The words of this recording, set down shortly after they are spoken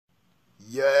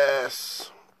Yes,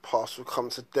 parcel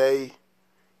come today.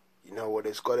 You know what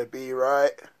it's gotta be, right?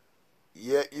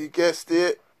 Yeah, you guessed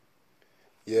it.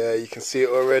 Yeah, you can see it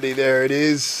already. There it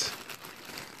is.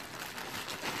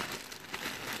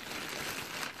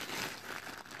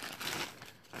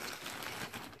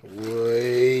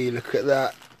 Wait, look at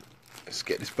that. Let's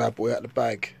get this bad boy out of the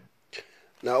bag.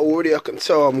 Now already I can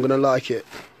tell I'm gonna like it.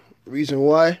 Reason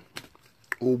why?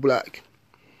 All black.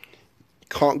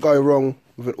 Can't go wrong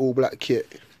with an all black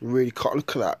kit. Really can't.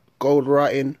 Look at that. Gold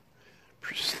writing.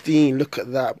 Pristine. Look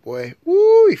at that, boy.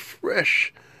 Woo,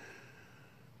 fresh.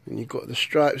 And you got the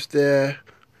stripes there.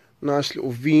 Nice little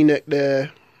V-neck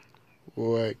there.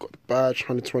 Boy, got the badge,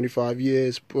 125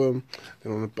 years. Boom.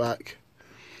 Then on the back.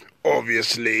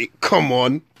 Obviously, come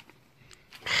on.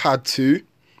 Had to.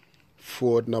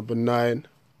 Ford number 9.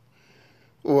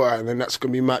 Alright, and then that's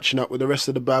going to be matching up with the rest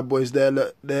of the bad boys there,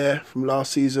 look, there from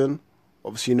last season.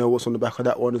 Obviously, you know what's on the back of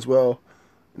that one as well.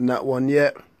 And that one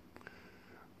yet.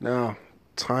 Now,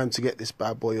 time to get this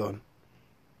bad boy on.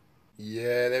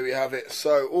 Yeah, there we have it.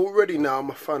 So, already now, I'm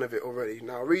a fan of it already.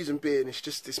 Now, reason being, it's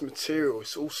just this material.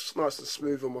 It's all nice and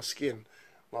smooth on my skin.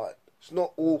 Like, it's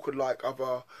not awkward like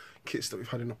other kits that we've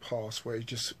had in the past where it's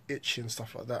just itchy and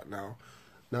stuff like that now.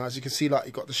 Now, as you can see, like,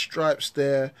 you've got the stripes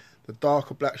there, the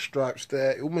darker black stripes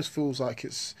there. It almost feels like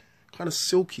it's kind of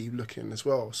silky looking as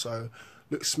well. So,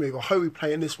 looks smooth. I hope we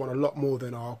play in this one a lot more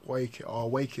than our away kit. Our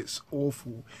away kit's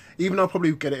awful. Even though I'll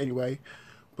probably get it anyway.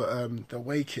 But the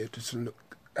away kit doesn't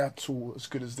look at all as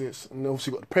good as this. And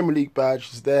obviously got the Premier League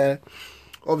badges there.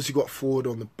 Obviously got Ford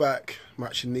on the back,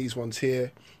 matching these ones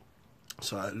here.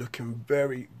 So looking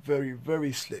very, very,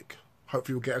 very slick.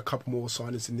 Hopefully we'll get a couple more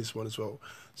signings in this one as well.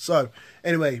 So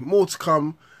anyway, more to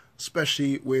come,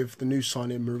 especially with the new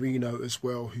signing Marino as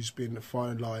well, who's been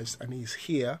finalised and he's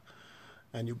here.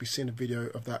 And you'll be seeing a video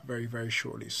of that very, very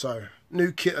shortly. So,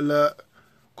 new kit alert.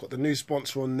 Got the new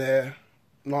sponsor on there.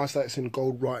 Nice that it's in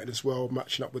gold writing as well,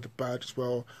 matching up with the badge as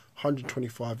well.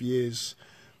 125 years.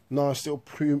 Nice little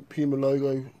Puma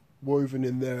logo woven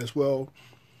in there as well.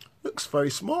 Looks very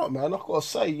smart, man. I've got to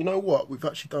say, you know what? We've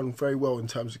actually done very well in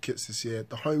terms of kits this year.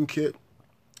 The home kit,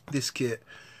 this kit,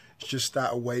 it's just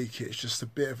that away kit. It's just a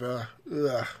bit of a...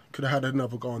 could have had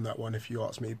another go on that one if you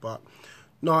ask me, but...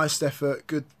 Nice effort,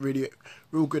 good, really,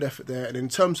 real good effort there. And in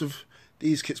terms of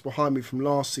these kits behind me from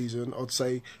last season, I'd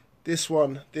say this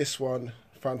one,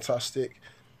 fantastic.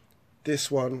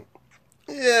 This one,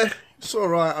 yeah, it's all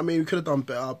right. I mean, we could have done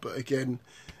better, but again,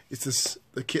 it's just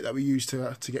the kit that we used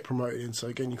to get promoted in. So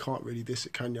again, you can't really diss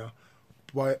it, can you?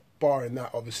 Barring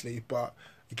that, obviously. But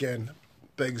again,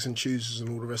 beggars and choosers and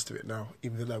all the rest of it now,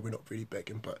 even though we're not really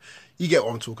begging. But you get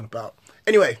what I'm talking about.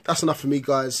 Anyway, that's enough for me,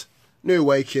 guys. New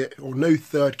away kit, or no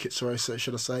third kit, sorry, so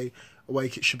should I say. Away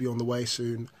kit should be on the way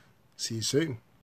soon. See you soon.